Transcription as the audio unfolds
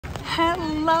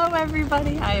Hello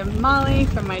everybody, I am Molly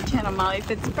from my channel Molly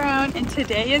Fits Brown, and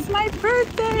today is my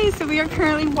birthday. So we are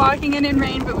currently walking in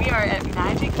rain, but we are at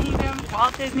Magic Kingdom,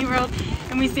 Walt Disney World,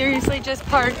 and we seriously just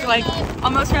parked like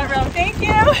almost front row. Thank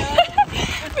you!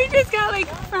 We just got like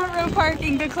front row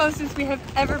parking, the closest we have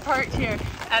ever parked here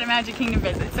at a Magic Kingdom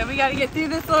visit. So we got to get through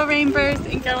this little rain burst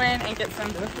and go in and get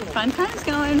some fun times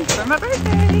going for my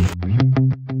birthday.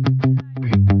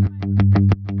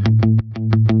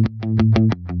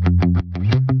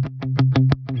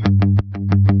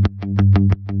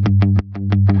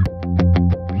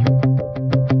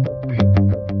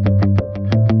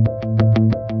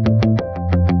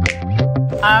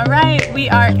 All right, we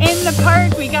are in the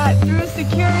park. We got through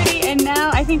security and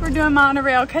now I think we're doing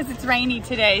monorail because it's rainy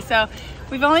today. So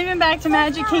we've only been back to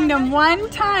Magic Kingdom one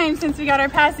time since we got our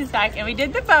passes back, and we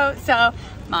did the boat. So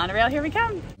monorail, here we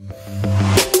come.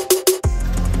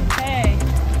 Hey,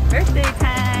 birthday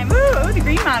time. Woo, the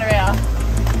green monorail.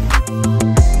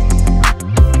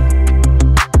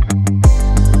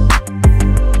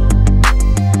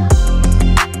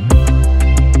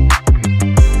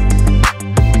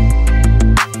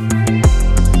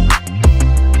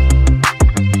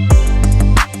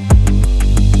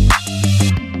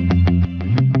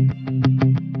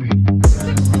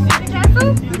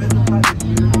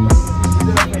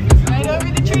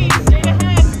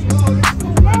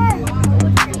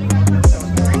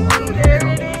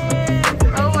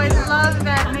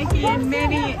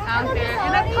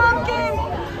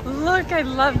 I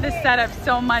love this setup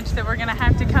so much that we're gonna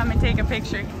have to come and take a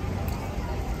picture.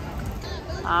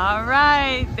 All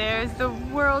right, there's the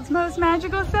world's most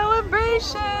magical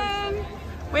celebration,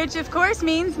 which of course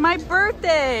means my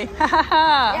birthday.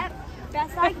 Yep,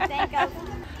 best I can think of.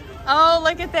 Oh,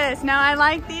 look at this. Now I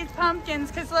like these pumpkins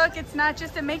because look, it's not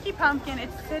just a Mickey pumpkin,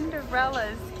 it's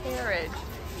Cinderella's carriage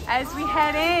as we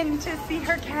head in to see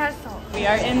her castle. We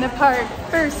are in the park.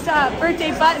 First stop,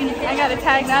 birthday button. I gotta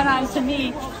tag that on to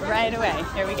me right away.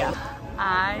 Here we go.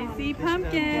 I see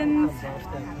pumpkins.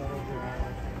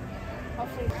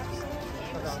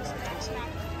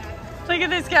 Look at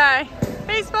this guy.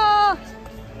 Baseball.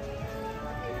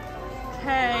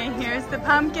 Hey, here's the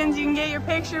pumpkins you can get your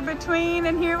picture between,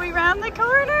 and here we round the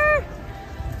corner.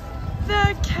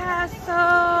 The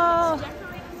castle.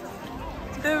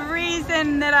 The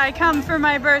reason that I come for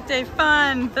my birthday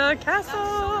fun, the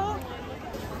castle.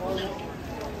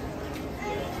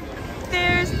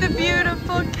 There's the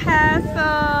beautiful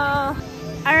castle.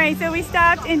 All right, so we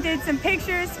stopped and did some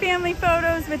pictures, family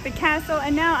photos with the castle,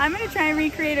 and now I'm gonna try and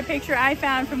recreate a picture I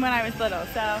found from when I was little.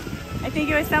 So I think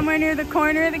it was somewhere near the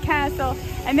corner of the castle.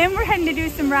 And then we're heading to do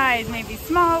some rides, maybe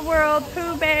Small World,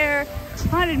 Pooh Bear,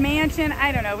 Haunted Mansion,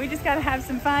 I don't know. We just gotta have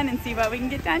some fun and see what we can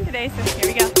get done today, so here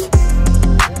we go.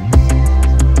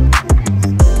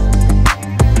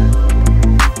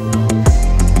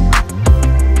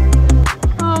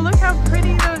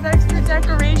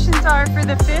 Decorations are for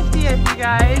the 50th, you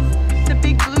guys. The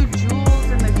big blue jewels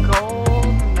and the gold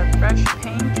and the fresh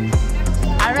paint.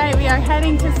 All right, we are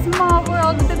heading to Small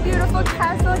World with the beautiful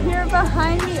castle here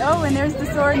behind me. Oh, and there's the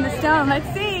sword and the stone.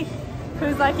 Let's see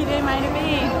whose lucky day might it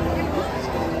be.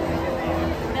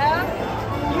 No?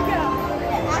 You go.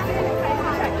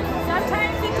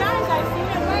 Sometimes it does. I've seen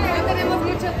it work.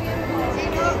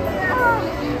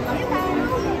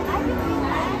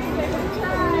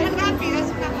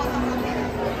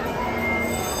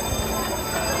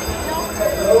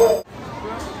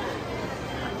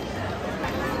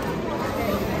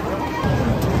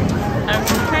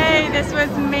 Okay, this was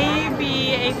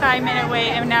maybe a 5-minute wait,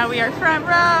 and now we are front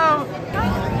row.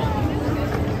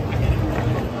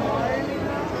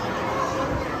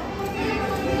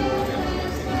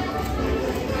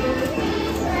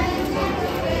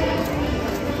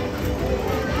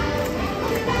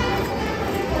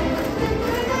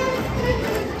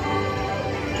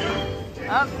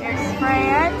 Oh, here's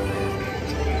France.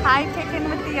 High kicking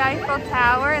with the Eiffel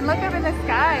Tower, and look up in the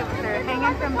sky with her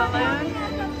hanging from balloons.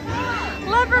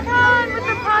 Leprechaun with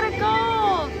the pot of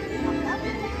gold.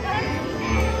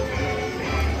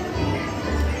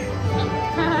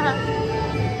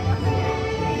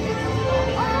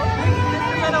 This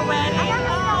little wedding.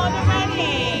 Oh, the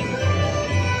wedding.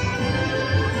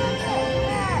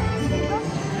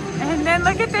 And then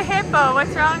look at the hippo.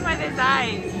 What's wrong with his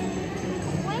eyes?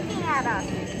 Winking at us.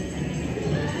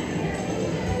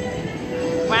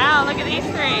 Wow, look at these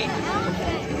three.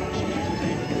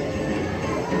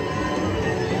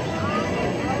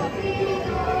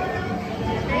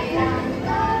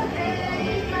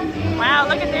 Wow,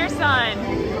 look at their son.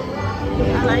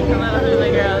 I like the little hula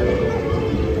girls.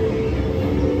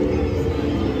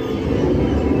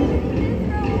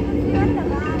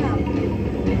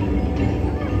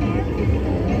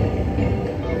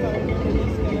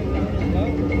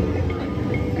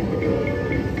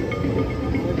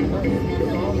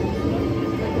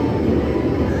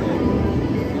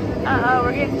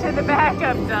 the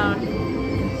backup zone.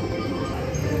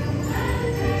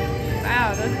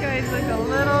 Wow, those guys look a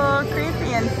little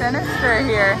creepy and sinister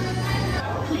here.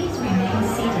 Please remain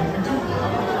seated until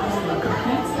the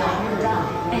complete sign are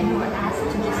done, and you are asked to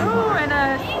dismiss. Ooh, and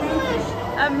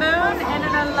a moon and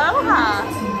an aloha.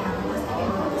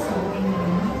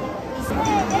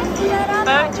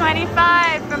 Boat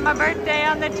 25 for my birthday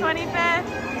on the 25th.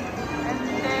 And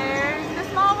there's the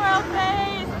Small World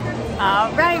phase.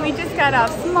 All right, we just got off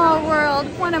Small World,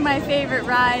 one of my favorite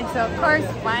rides. So of course,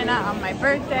 why not on my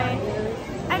birthday?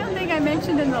 I don't think I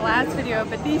mentioned in the last video,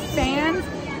 but these fans,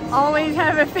 always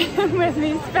have a fan with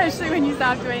me, especially when you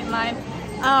stop to wait in line.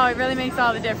 Oh, it really makes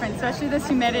all the difference, especially this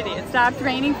humidity. It stopped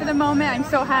raining for the moment. I'm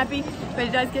so happy, but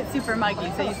it does get super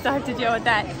muggy, so you still have to deal with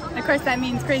that. And of course, that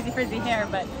means crazy frizzy hair,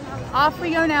 but off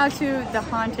we go now to the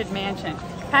Haunted Mansion.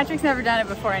 Patrick's never done it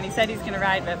before, and he said he's gonna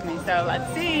ride with me, so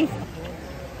let's see.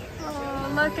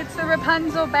 Oh, look, it's the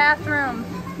Rapunzel bathroom.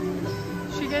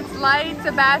 She gets lights,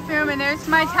 a bathroom, and there's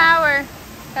my tower.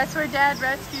 That's where Dad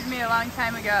rescued me a long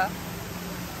time ago.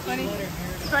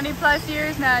 20 plus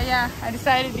years now, yeah. I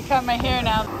decided to cut my hair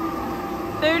now.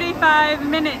 35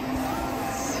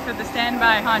 minutes for the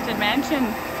standby Haunted Mansion.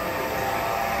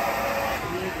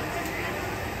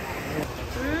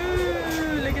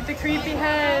 Ooh, look at the creepy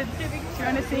heads. Do you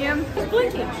want to see them? It's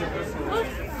blinking. Look.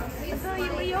 I saw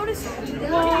Yoda's.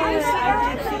 Whoa,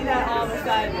 I did see that all of a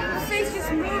sudden. His face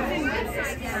just moving.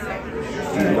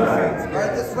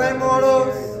 Right this way,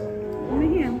 mortals. Look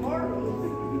at him.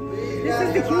 This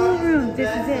is the cool room. This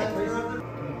is it.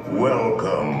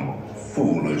 Welcome,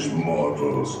 foolish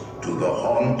mortals, to the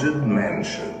Haunted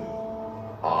Mansion.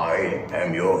 I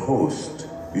am your host,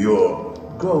 your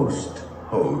ghost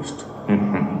host.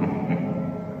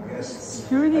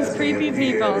 Who are these creepy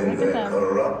people? Look at them.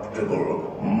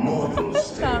 Corruptible mortal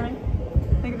state. Tommy.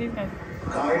 Look at these guys.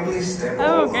 Kindly step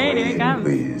Oh, over great, here he in, comes.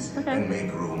 please, Okay. and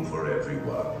make room for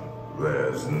everyone.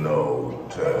 There's no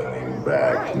turning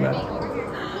back now.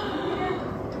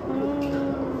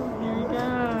 Here he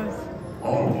goes.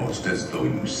 Almost as though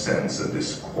you sense a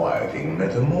disquieting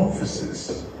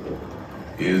metamorphosis.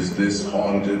 Is this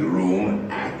haunted room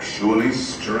actually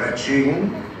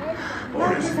stretching?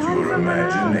 Or is it your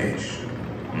imagination?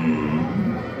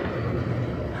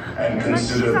 And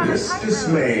consider this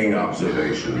dismaying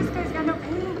observation. This guy's got no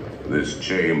pants. This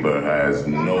chamber has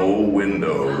no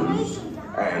windows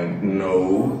and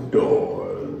no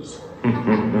doors.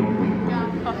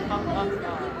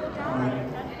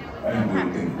 And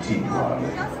we'll continue on.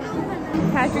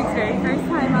 Patrick's very first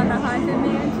time on the Haunted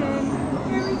Mansion.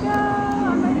 Here we go,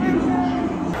 on my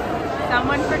birthday.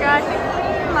 Someone forgot to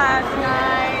clean last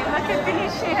night. Look at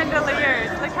these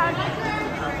chandeliers. Look how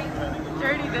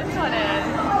dirty this one is.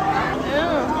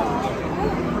 Ew.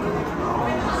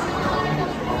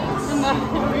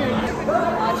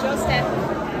 Watch your step.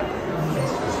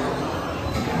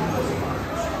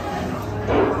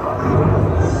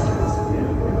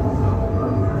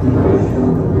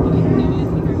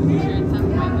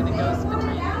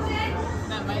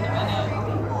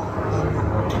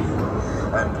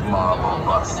 And marble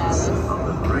busts of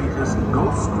the greatest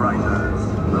ghost writers,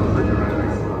 the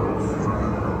literary ghosts.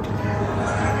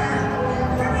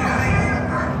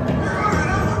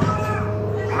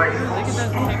 Look at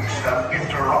those pictures. Have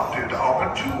interrupted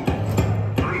our tour.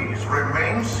 Please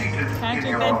remain seated Patrick, in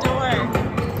your that door.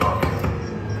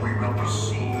 We will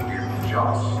proceed in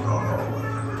just a moment.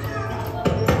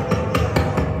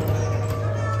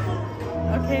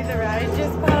 Okay, the ride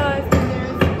just paused and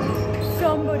there's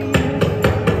somebody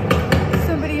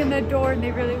in the door and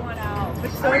they really want out.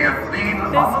 But so We does have been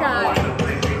this guy.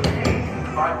 unavoidably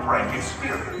detained by prank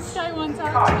experience. This guy wants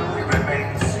out Kindly too.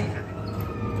 remain seated.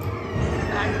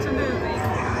 Back to moving.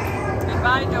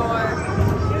 Goodbye door.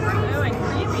 Oh, and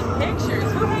creepy pictures.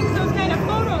 Who hangs those kind of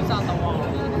photos on the wall?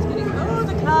 Oh,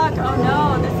 the clock. Oh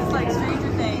no, this is like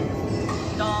Stranger Things.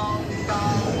 Dong,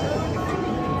 dong.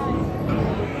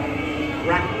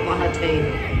 Rap on a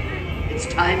table. It's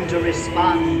time to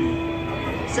respond.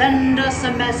 Send us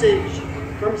a message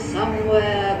from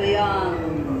somewhere beyond.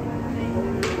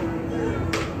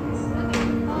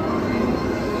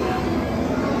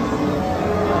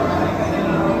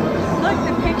 Look,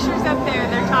 the pictures up there.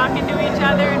 They're talking to each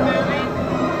other and moving.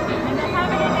 And they're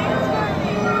having a dance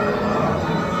party.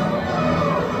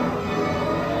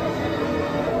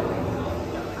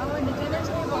 Oh, and the dinner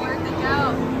table. Where'd they go?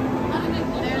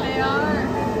 There they are.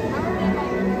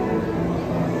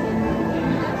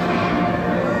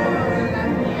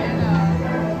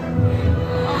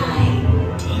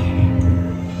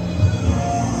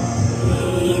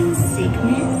 In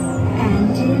sickness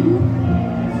and in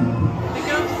The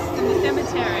ghosts in the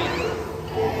cemetery.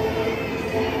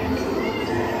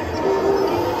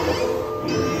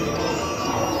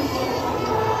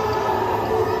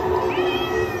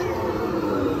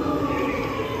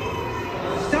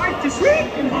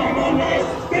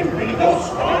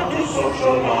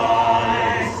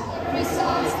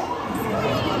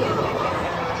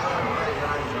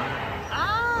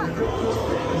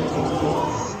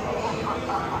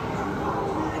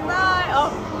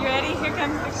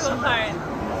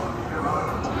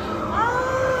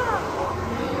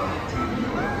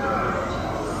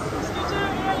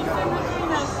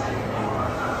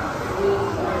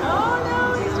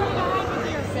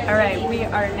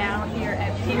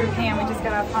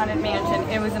 Haunted Mansion.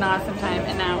 It was an awesome time,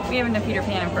 and now we haven't done Peter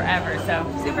Pan in forever, so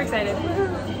super excited.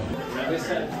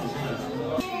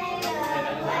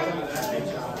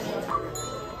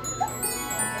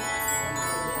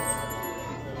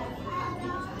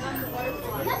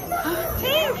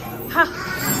 Tink!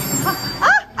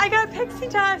 I got pixie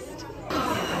dust.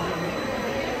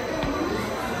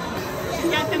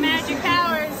 She's got the magic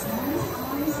powers.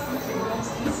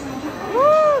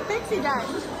 Woo! Pixie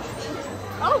dust.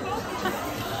 Oh!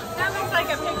 That looks like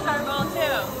a Pixar ball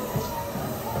too.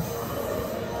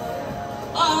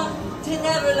 On to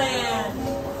Neverland.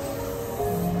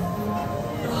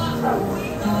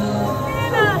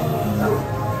 Anna!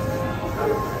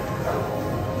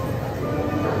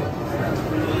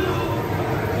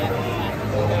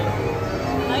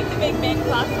 I like the big Ben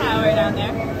clock tower down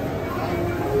there.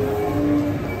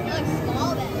 It looks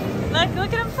small then.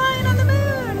 Look at them flying on the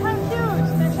moon! How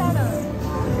cute! Their shadows.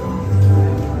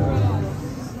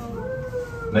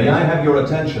 May I have your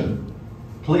attention?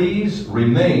 Please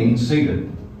remain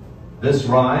seated. This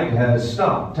ride has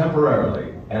stopped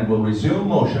temporarily and will resume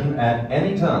motion at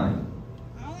any time.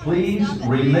 Please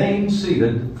remain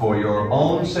seated for your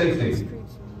own safety.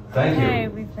 Thank Okay, you.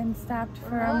 we've been stopped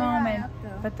for a moment,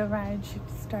 but the ride should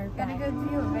start back. Got a good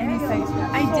view. Any second.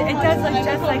 It does look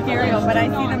just like Ariel, but I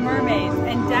see the mermaids,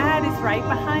 and Dad is right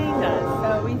behind us,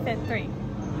 so we fit 3.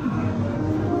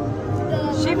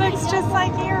 She looks just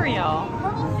like Ariel.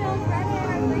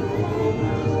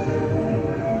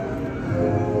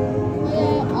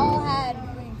 All had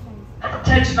green fins.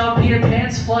 Attention on Peter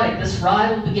Pan's flight. This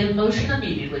ride will begin motion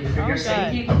immediately. For your Okay.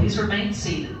 safety, please remain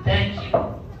seated. Thank you.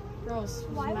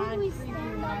 Why would we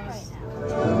stand up right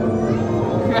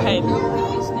Right.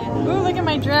 Ooh, look at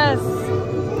my dress.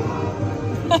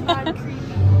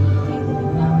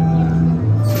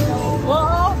 Whoa,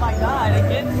 oh my God, it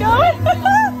gets going.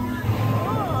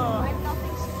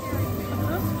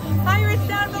 Pirates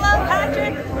down below,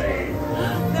 Patrick.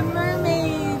 The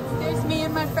mermaids. There's me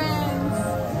and my friends.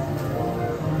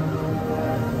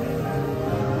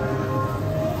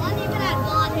 One even had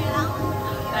blonde hair.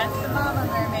 That's the mama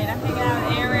mermaid. I'm hanging out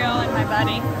with Ariel and my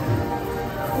buddy.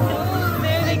 Ooh,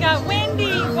 there they got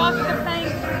Wendy. Walk the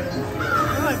plank.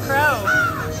 Ooh, a crow.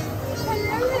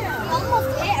 Almost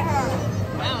hit her.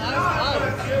 Wow, that was close.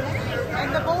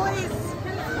 And the boys.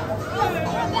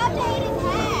 We're about to hit his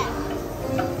head.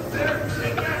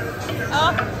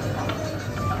 Oh.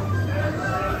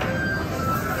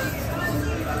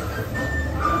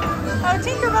 Oh,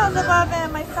 Tinkerbell's above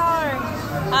him. I saw her.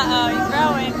 Uh-oh, he's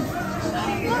growing.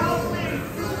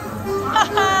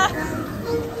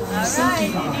 Alright,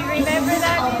 did you remember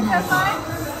that being so fun?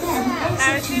 That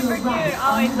was super cute.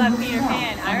 Always love Peter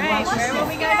Pan. Alright, where will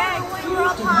we go next? We're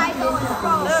up high going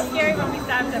across. Little scary when we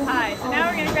stopped up high. So now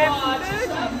we're gonna grab some food.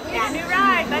 Get a new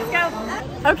ride. Let's go.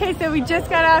 Okay, so we just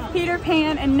got off Peter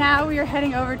Pan and now we are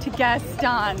heading over to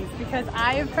Gaston's because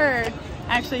I have heard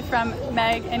actually from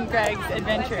Meg and Greg's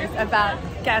adventures about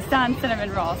Gaston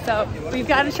cinnamon roll. So we've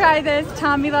got to try this.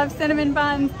 Tommy loves cinnamon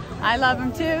buns. I love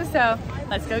them too. So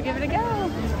let's go give it a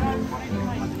go.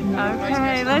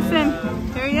 Okay, listen.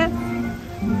 Here he is.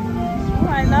 Oh,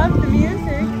 I love the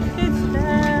music. It's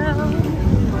loud.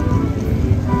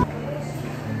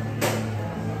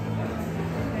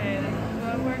 Okay, this is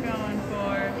what we're going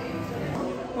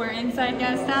for. We're inside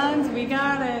Gaston's. We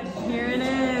got it. Here it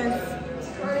is.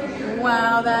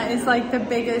 Wow, that is like the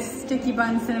biggest sticky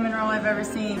bun cinnamon roll I've ever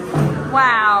seen.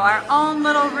 Wow, our own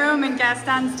little room in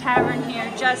Gaston's Tavern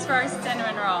here just for our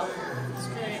cinnamon roll.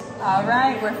 All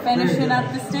right, we're finishing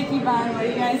up the sticky bun. What do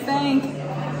you guys think?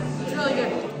 It's really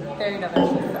good. Very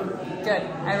delicious, so good,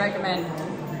 I recommend.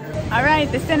 All right,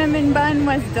 the cinnamon bun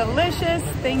was delicious.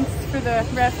 Thanks for the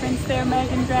reference there, Meg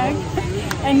and Greg.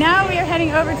 And now we are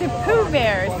heading over to Pooh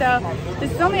Bear. So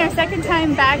this is only our second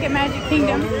time back at Magic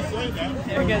Kingdom.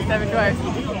 There goes Seven Dwarfs.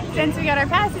 Since we got our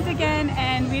passes again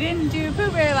and we didn't do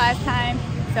Pooh Bear last time.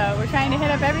 So we're trying to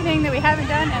hit up everything that we haven't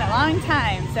done in a long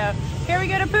time. So here we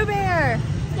go to Pooh Bear.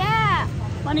 Yeah.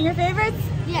 One of your favorites?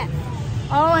 Yes.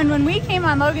 Oh, and when we came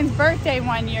on Logan's birthday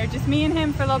one year, just me and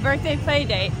him for a little birthday play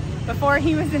date before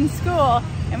he was in school,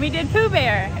 and we did Pooh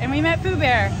Bear, and we met Pooh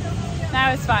Bear.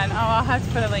 That was fun. Oh, I'll have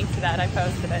to put a link to that. I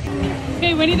posted it.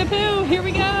 Okay, Winnie the Pooh, here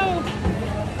we go.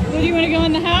 Where do you want to go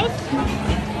in the house?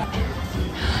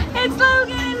 It's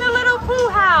Logan in the little Pooh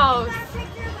house.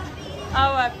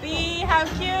 Oh, a bee, how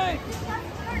cute.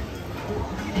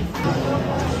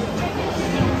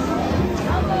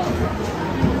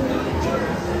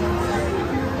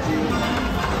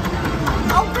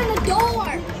 Open the door.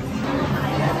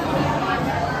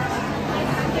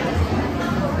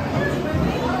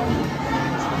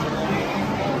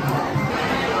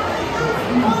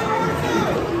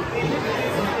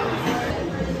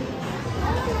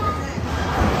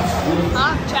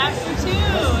 Off chapter 2,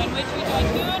 in which we join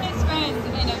Pooh and his friends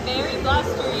in a very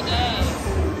blustery day.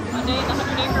 One day in the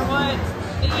 100-acre woods,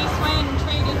 the east wind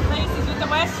traded places with the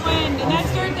west wind, and that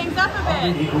stirred things up a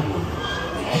bit.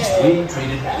 We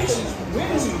traded places.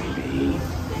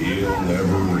 He'll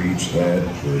never reach that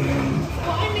tree.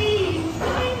 Why me?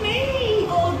 Why me?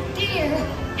 Oh dear.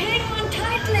 Hang on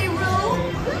tightly, Roo.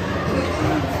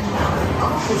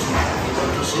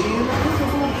 To see you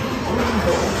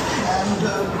and go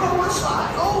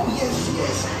aside. Oh,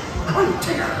 yes. Come,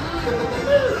 Tigger.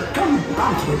 Come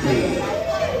bounce with me.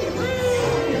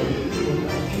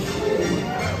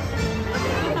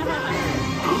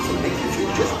 Bouncing makes you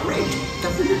feel just great,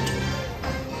 doesn't it?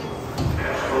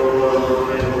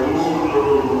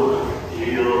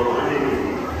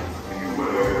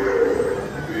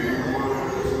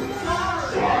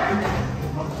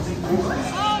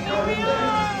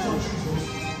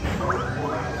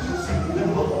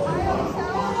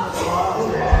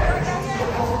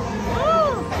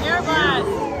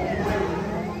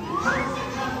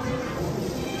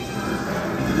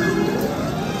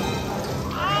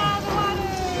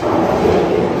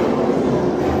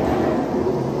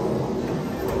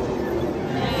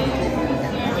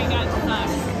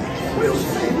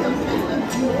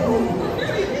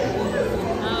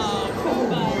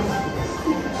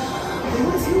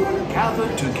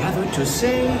 Gathered to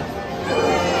say,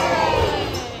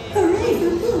 Hooray,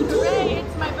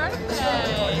 it's my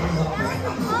birthday!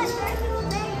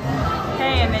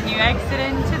 Okay, and then you exit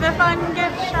into the fun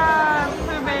gift shop.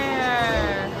 Pooh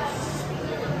Bear!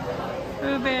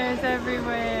 Pooh Bears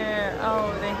everywhere.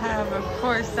 Oh, they have, of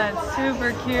course, that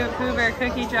super cute Pooh Bear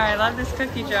cookie jar. I love this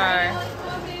cookie jar.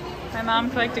 My mom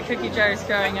collected cookie jars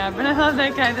growing up, and I love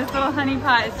that guy. This little honey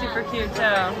pot is super cute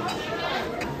too.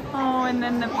 Oh, and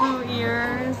then the Pooh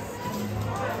ears.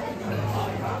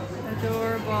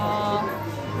 Adorable.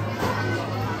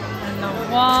 And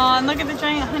the wall. And look at the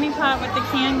giant honey pot with the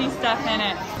candy stuff in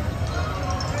it.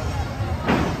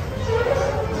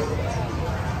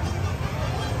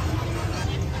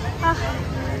 Oh,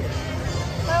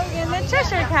 Logan the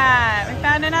Cheshire Cat. We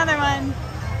found another one.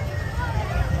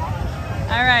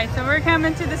 Alright, so we're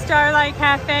coming to the Starlight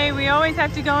Cafe. We always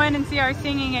have to go in and see our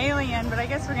singing alien, but I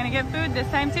guess we're gonna get food this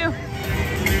time too.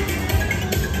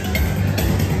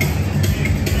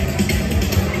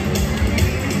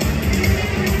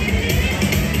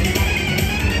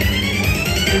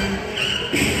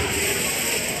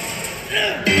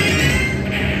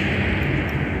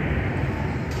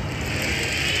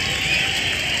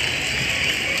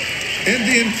 And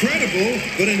the incredible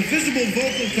but invisible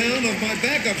vocal talent of my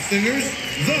backup singers,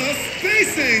 the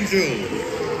Space Angels.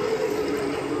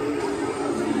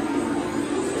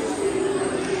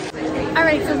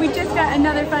 Alright, so we just got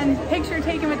another fun picture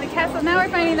taken with the castle. Now we're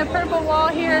finding the purple wall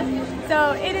here.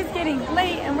 So it is getting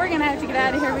late and we're gonna have to get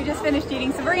out of here. We just finished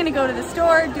eating, so we're gonna go to the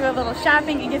store, do a little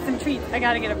shopping and get some treats. I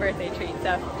gotta get a birthday treat,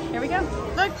 so here we go.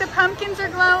 Look, the pumpkins are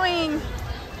glowing.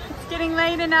 Getting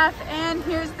late enough, and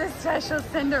here's the special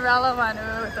Cinderella one.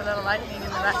 Ooh, with a little lightning in the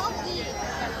back.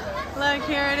 Look,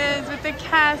 here it is with the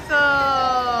castle.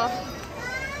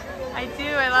 I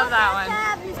love that one.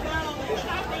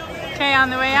 Okay, on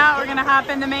the way out, we're gonna hop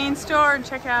in the main store and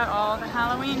check out all the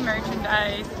Halloween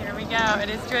merchandise. Here we go. It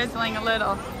is drizzling a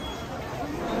little.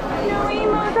 No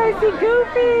emos, I see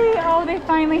Goofy. Oh, they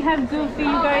finally have Goofy,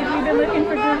 you guys. We've been looking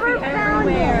for Goofy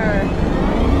everywhere.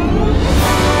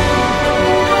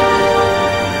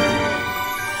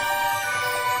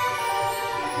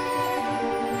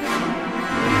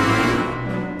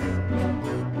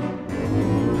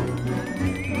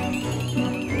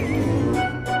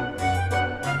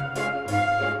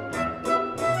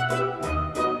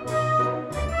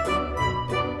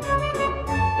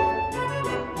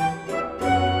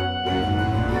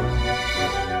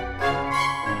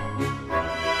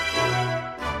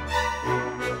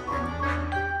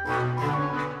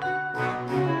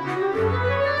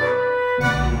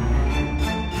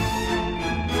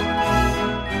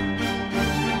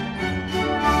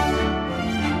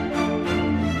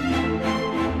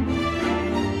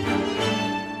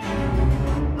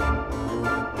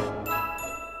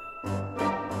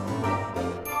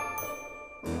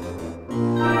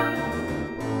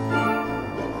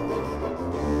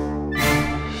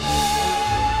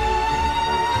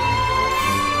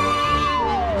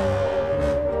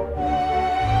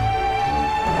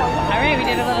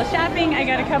 Shopping. I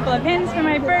got a couple of pins for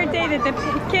my birthday that the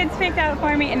kids picked out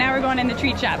for me, and now we're going in the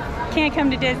treat shop. Can't come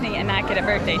to Disney and not get a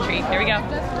birthday treat. Here we go.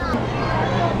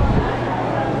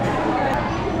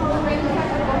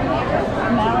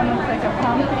 That one looks like a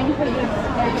pumpkin because it's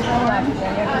like a roll up.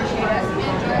 I appreciate it.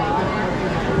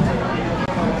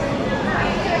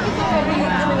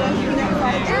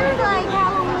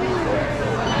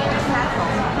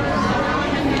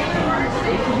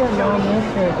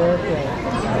 her birthday.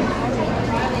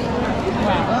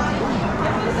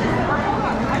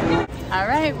 All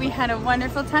right, we had a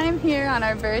wonderful time here on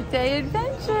our birthday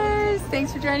adventures.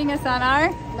 Thanks for joining us on our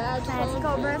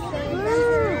magical birthday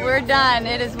adventure. We're done.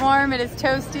 It is warm, it is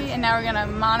toasty, and now we're gonna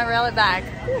monorail it back.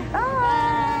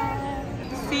 Bye.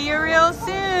 See you real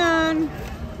soon.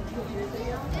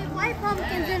 White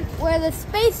pumpkins in where the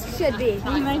space should be.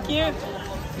 Isn't that cute?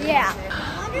 Yeah.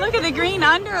 Look at the green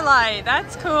underlight.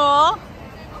 That's cool.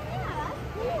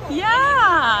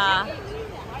 Yeah.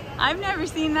 I've never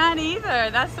seen that either.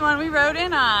 That's the one we rode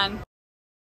in on.